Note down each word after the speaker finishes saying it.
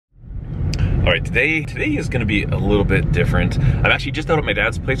Alright, today is going to be a little bit different. I'm actually just out at my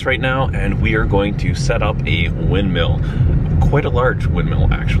dad's place right now, and we are going to set up a windmill. Quite a large windmill,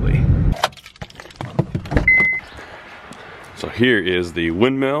 actually. So here is the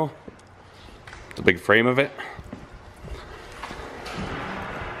windmill, the big frame of it.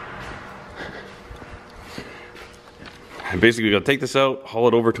 I'm basically gonna take this out, haul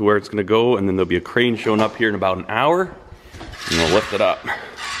it over to where it's gonna go, and then there'll be a crane showing up here in about an hour, and we'll lift it up.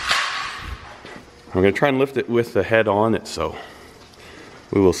 I'm gonna try and lift it with the head on it, so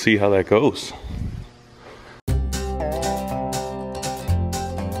we will see how that goes.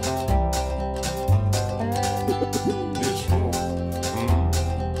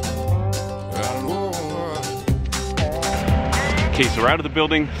 Okay, so we're out of the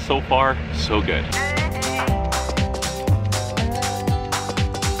building. So far, so good.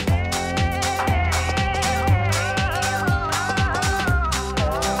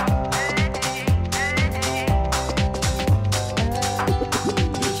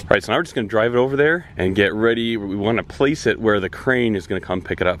 Alright, so now we're just gonna drive it over there and get ready. We want to place it where the crane is gonna come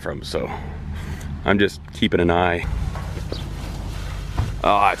pick it up from, so I'm just keeping an eye.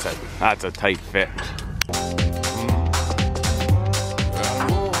 Oh, that's a tight fit.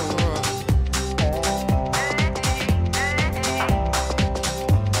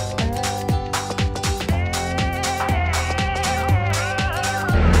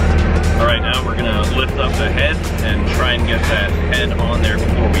 Alright, now we're gonna lift up the head and try and get that head on there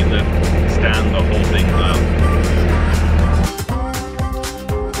before we stand the whole thing up.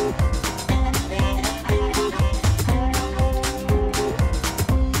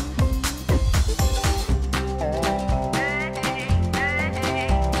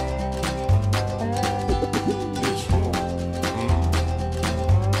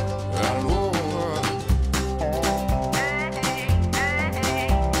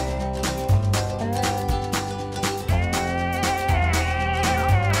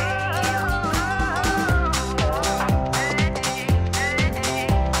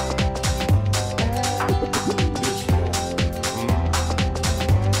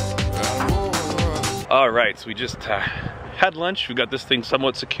 Alright, so we just had lunch. We got this thing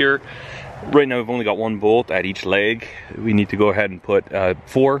somewhat secure. Right now we've only got one bolt at each leg. We need to go ahead and put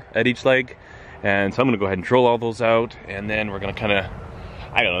 4 at each leg. And so I'm gonna go ahead and drill all those out, and then we're gonna kinda,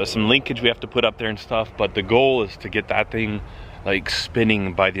 I don't know, there's some linkage we have to put up there and stuff, but the goal is to get that thing like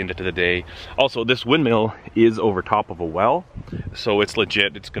spinning by the end of the day. Also, this windmill is over top of a well, so it's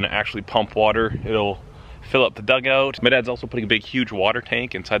legit. It's gonna actually pump water. It'll fill up the dugout. My dad's also putting a big huge water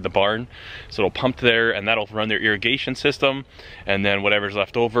tank inside the barn, so it'll pump there and that'll run their irrigation system, and then whatever's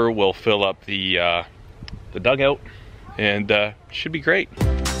left over will fill up the dugout, and should be great.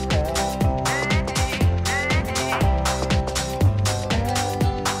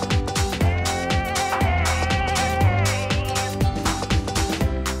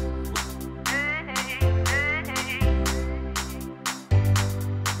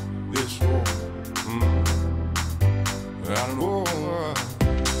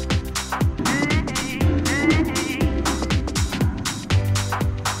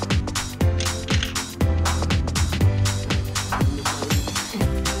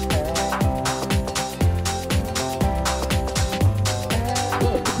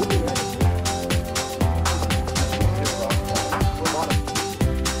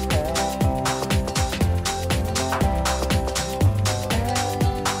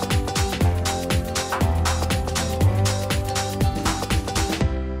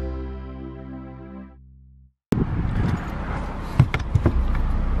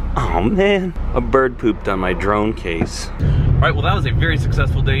 Oh man, a bird pooped on my drone case. Alright, well that was a very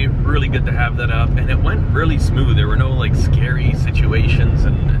successful day. Really good to have that up, and it went really smooth. There were no like scary situations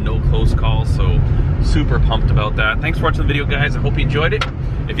and no close calls, so super pumped about that. Thanks for watching the video, guys. I hope you enjoyed it.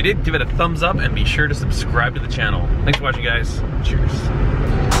 If you did, give it a thumbs up and be sure to subscribe to the channel. Thanks for watching, guys. Cheers.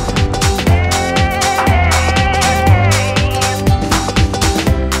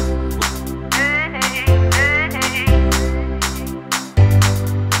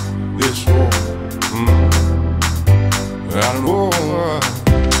 I don't know.